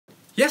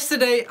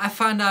Yesterday I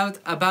found out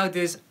about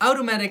this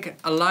automatic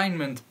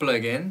alignment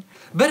plugin,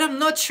 but I'm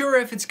not sure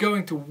if it's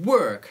going to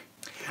work.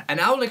 And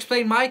I will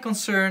explain my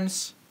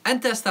concerns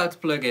and test out the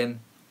plugin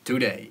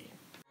today.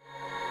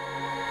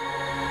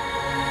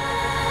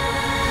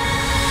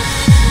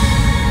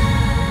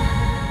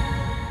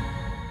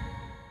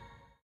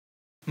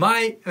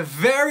 My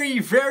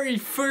very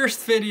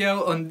first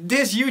video on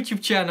this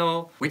YouTube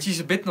channel, which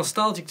is a bit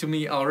nostalgic to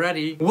me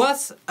already,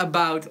 was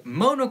about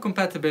mono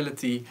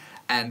compatibility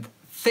and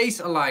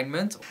face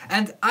alignment.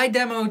 And I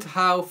demoed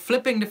how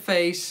flipping the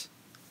face,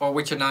 or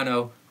which I now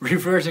know,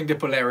 reversing the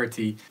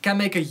polarity, can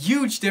make a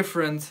huge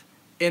difference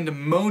in the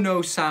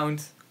mono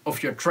sound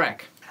of your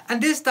track.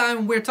 And this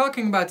time we're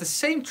talking about the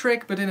same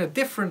trick but in a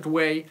different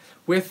way,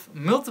 with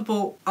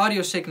multiple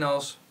audio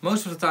signals,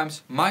 most of the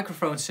times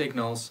microphone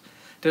signals,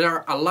 that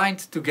are aligned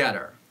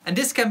together. And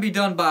this can be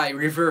done by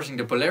reversing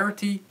the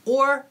polarity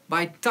or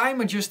by time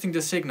adjusting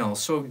the signal,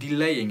 so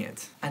delaying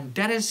it. And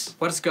that is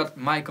what has got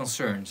my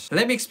concerns.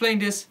 Let me explain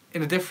this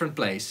in a different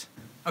place.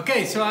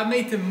 Okay, so I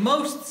made the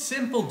most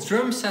simple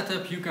drum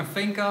setup you can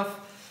think of.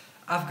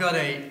 I've got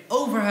an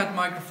overhead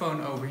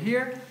microphone over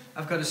here,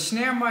 I've got a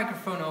snare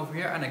microphone over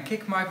here and a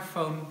kick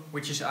microphone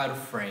which is out of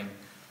frame.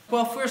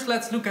 Well, first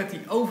let's look at the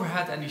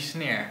overhead and the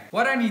snare.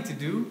 What I need to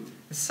do,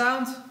 the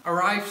sound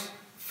arrives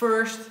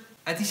first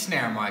at the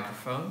snare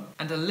microphone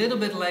and a little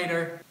bit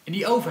later in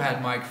the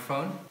overhead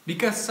microphone,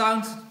 because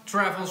sound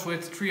travels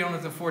with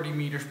 340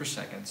 meters per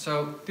second.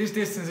 So this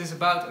distance is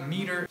about a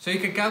meter. So you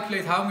can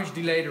calculate how much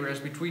delay there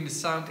is between the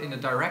sound in the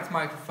direct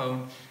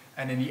microphone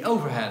and in the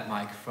overhead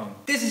microphone.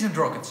 This isn't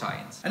rocket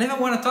science. And if I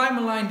want to time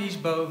align these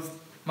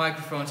both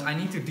microphones, I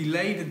need to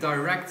delay the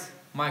direct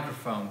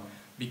microphone,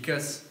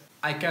 because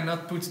I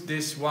cannot put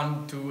this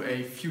one to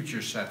a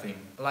future setting,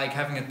 like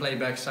having a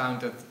playback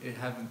sound that it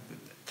haven't.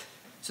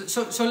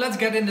 So let's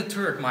get in the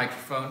third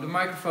microphone, the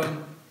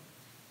microphone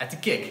at the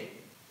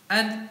kick.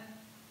 And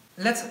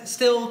let's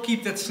still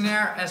keep that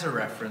snare as a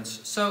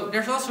reference. So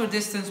there's also a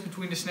distance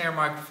between the snare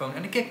microphone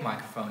and the kick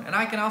microphone. And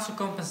I can also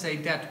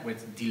compensate that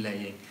with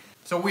delaying.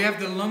 So we have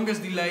the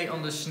longest delay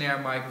on the snare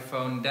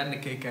microphone, then the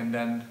kick, and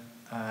then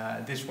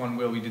this one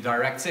will be the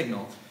direct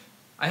signal.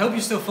 I hope you're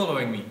still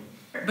following me.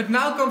 But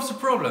now comes the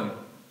problem.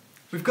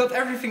 We've got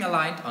everything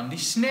aligned on the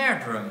snare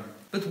drum.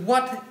 But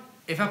what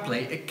if I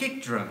play a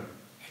kick drum?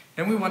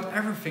 Then we want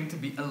everything to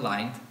be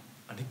aligned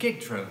on the kick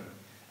drum.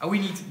 And we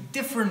need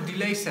different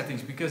delay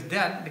settings, because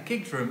then the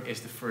kick drum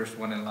is the first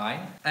one in line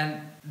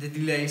and the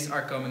delays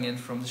are coming in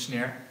from the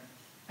snare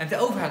and the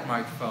overhead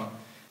microphone.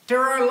 There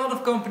are a lot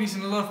of companies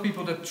and a lot of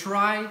people that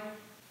try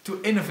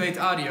to innovate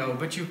audio,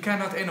 but you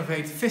cannot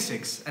innovate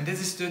physics, and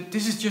this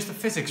is just a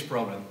physics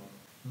problem.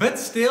 But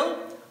still,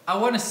 I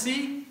want to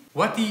see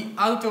what the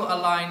auto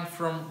align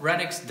from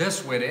Radix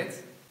does with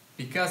it,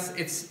 because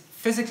it's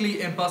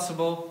physically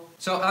impossible.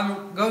 So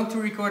I'm going to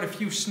record a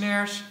few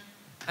snares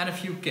and a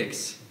few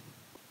kicks.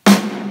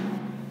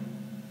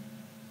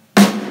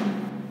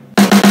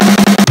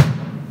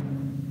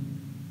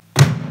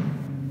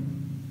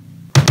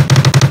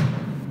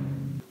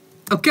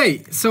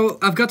 Okay, so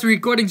I've got the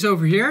recordings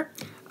over here.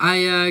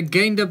 I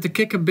gained up the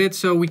kick a bit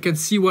so we can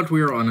see what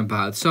we're on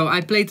about. So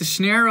I played the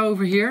snare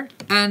over here,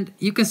 and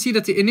you can see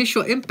that the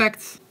initial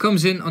impact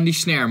comes in on the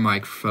snare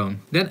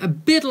microphone. Then a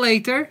bit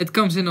later it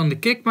comes in on the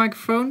kick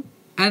microphone.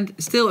 And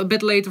still a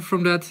bit later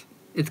from that,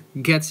 it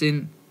gets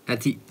in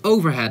at the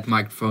overhead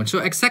microphone. So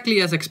exactly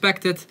as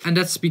expected, and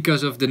that's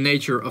because of the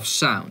nature of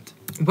sound.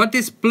 What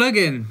this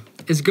plugin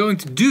is going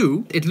to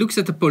do, it looks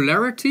at the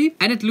polarity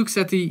and it looks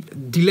at the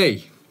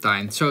delay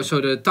time. So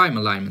the time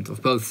alignment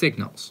of both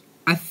signals.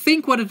 I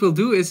think what it will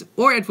do is,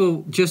 or it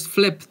will just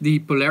flip the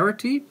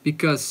polarity,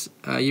 because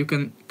you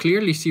can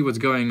clearly see what's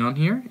going on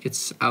here.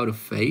 It's out of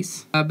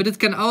phase. But it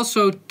can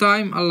also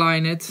time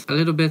align it a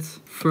little bit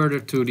further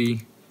to the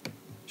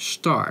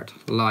start,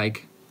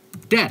 like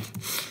that.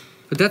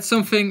 But that's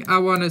something I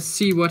want to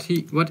see what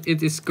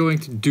it is going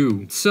to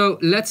do. So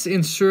let's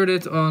insert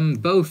it on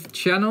both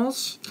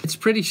channels. It's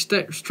pretty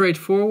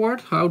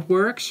straightforward how it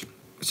works.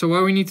 So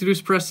all we need to do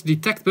is press the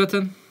detect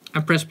button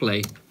and press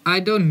play. I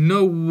don't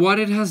know what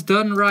it has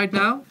done right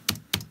now,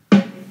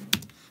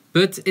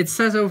 but it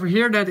says over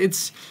here that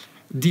it's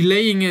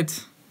delaying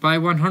it by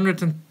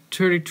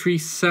 133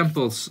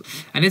 samples,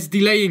 and it's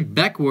delaying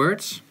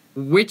backwards,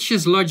 which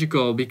is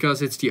logical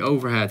because it's the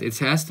overhead. It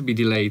has to be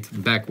delayed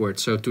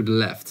backwards, so to the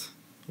left.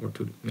 Or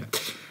to the, yeah.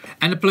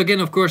 And the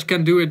plugin of course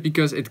can do it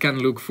because it can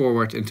look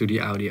forward into the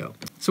audio.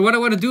 So what I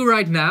want to do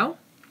right now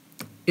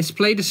is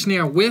play the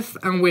snare with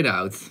and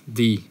without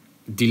the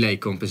delay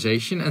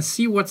compensation and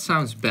see what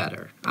sounds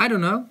better. I don't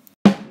know.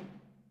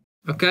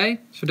 Okay,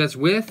 so that's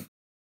with.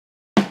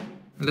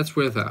 And that's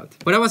without.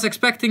 What I was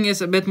expecting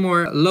is a bit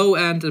more low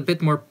end, a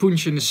bit more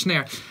punch in the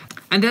snare.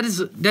 And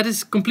that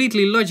is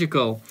completely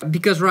logical,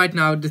 because right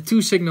now the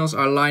two signals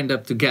are lined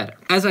up together.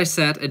 As I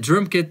said, a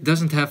drum kit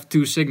doesn't have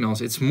two signals.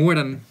 It's more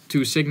than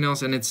two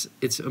signals, and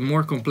it's a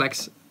more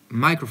complex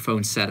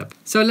microphone setup.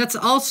 So let's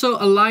also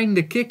align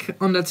the kick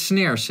on that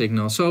snare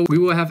signal. So we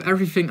will have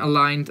everything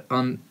aligned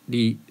on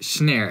the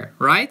snare,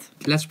 right?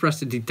 Let's press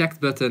the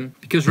detect button,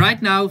 because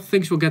right now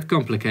things will get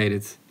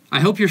complicated. I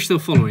hope you're still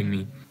following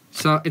me.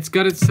 So it's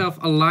got itself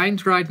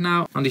aligned right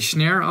now on the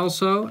snare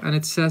also, and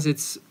it says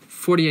it's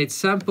 48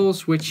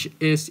 samples, which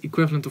is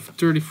equivalent of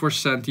 34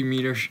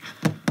 centimeters,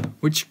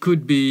 which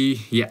could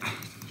be, yeah,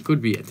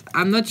 could be it.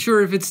 I'm not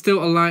sure if it's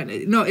still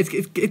aligned. No,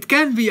 it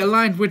can be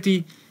aligned with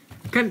the,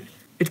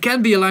 it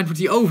can be aligned with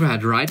the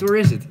overhead, right? Or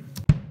is it?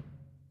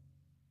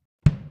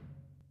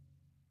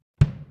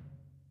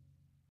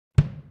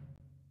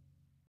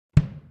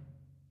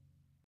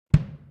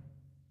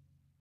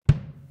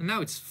 And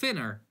now it's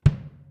thinner.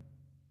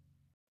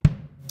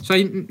 So,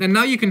 and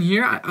now you can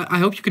hear, I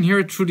hope you can hear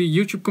it through the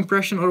YouTube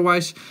compression,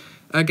 otherwise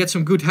get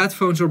some good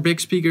headphones or big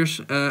speakers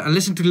and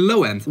listen to the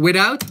low end.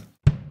 Without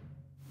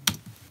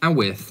and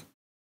with.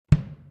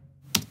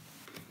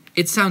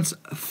 It sounds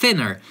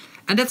thinner.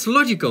 And that's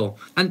logical.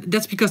 And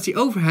that's because the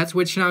overhead,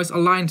 which now is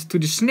aligned to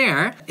the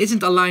snare,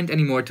 isn't aligned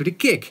anymore to the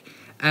kick.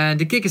 And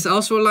the kick is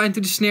also aligned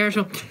to the snare.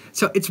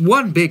 So it's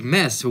one big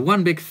mess,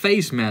 one big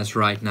phase mess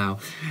right now.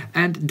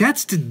 And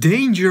that's the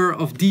danger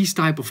of these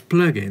type of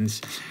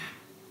plugins.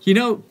 You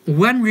know,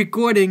 when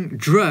recording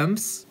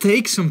drums,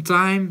 take some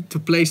time to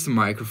place the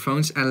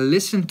microphones and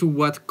listen to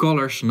what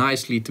colors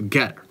nicely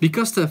together.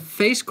 Because the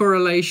phase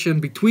correlation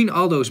between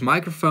all those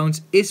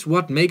microphones is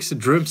what makes the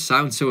drums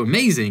sound so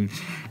amazing.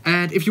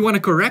 And if you want to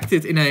correct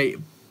it in a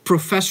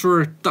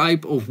professor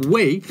type of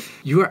way,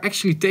 you are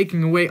actually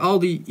taking away all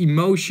the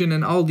emotion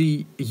and all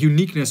the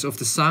uniqueness of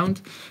the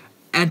sound.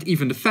 And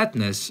even the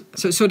fatness.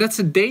 So that's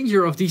the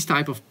danger of these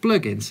type of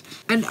plugins.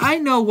 And I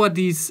know what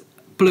these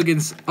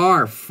plugins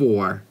are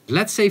for.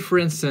 Let's say, for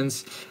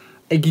instance,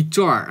 a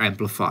guitar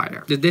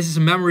amplifier. This is a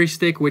memory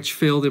stick which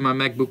failed in my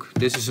MacBook.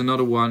 This is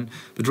another one.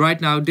 But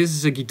right now, this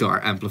is a guitar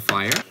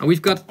amplifier. And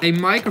we've got a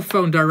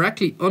microphone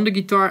directly on the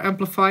guitar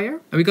amplifier.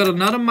 And we got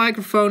another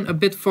microphone a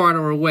bit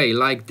farther away,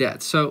 like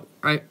that. So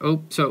I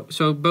hope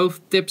so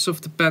both tips of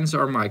the pens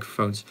are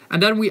microphones.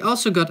 And then we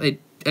also got a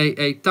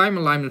time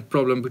alignment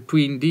problem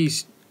between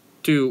these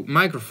two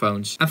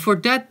microphones. And for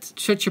that,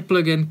 such a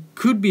plugin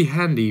could be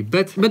handy.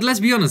 But let's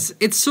be honest,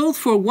 it's sold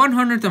for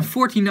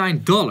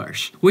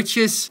 $149, which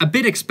is a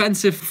bit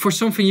expensive for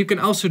something you can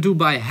also do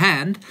by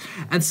hand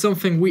and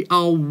something we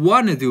all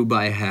want to do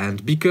by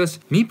hand. Because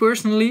me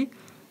personally,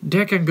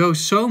 there can go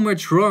so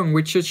much wrong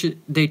with such a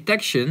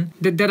detection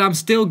that I'm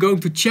still going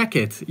to check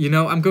it. You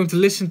know, I'm going to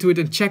listen to it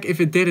and check if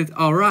it did it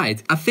all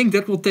right. I think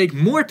that will take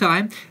more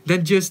time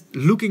than just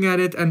looking at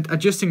it and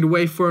adjusting the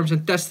waveforms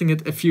and testing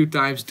it a few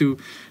times to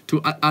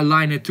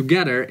align it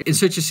together in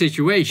such a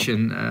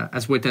situation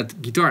as with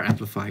that guitar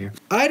amplifier.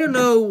 I don't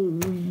know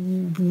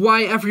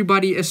why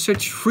everybody is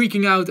such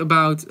freaking out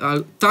about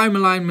time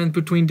alignment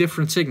between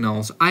different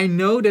signals. I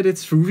know that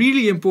it's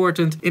really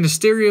important in a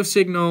stereo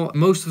signal.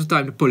 Most of the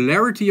time the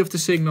polarity of the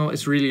signal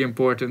is really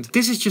important.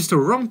 This is just the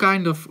wrong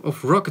kind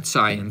of rocket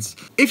science.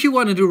 If you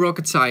want to do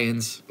rocket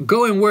science,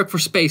 go and work for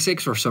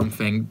SpaceX or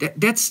something.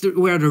 That's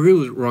where the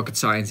real rocket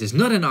science is,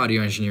 not in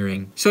audio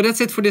engineering. So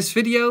that's it for this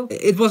video.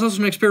 It was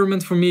also an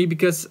experiment for me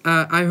because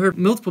I heard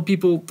multiple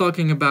people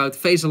talking about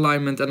phase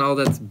alignment and all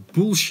that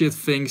bullshit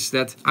things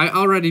that I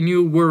already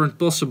knew weren't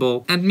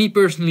possible. And me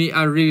personally,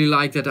 I really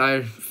like that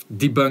I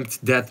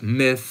debunked that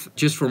myth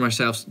just for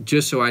myself,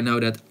 just so I know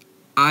that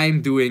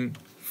I'm doing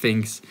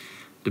things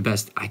the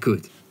best I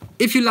could.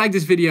 If you like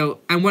this video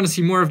and want to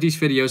see more of these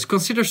videos,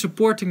 consider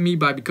supporting me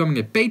by becoming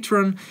a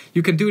patron.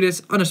 You can do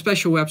this on a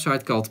special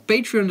website called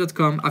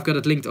patreon.com. I've got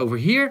it linked over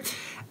here.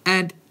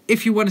 And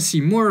if you want to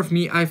see more of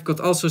me, I've got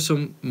also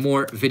some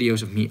more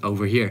videos of me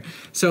over here.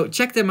 So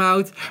check them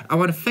out. I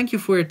want to thank you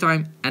for your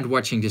time and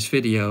watching this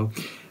video.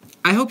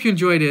 I hope you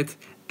enjoyed it,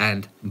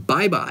 and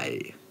bye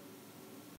bye.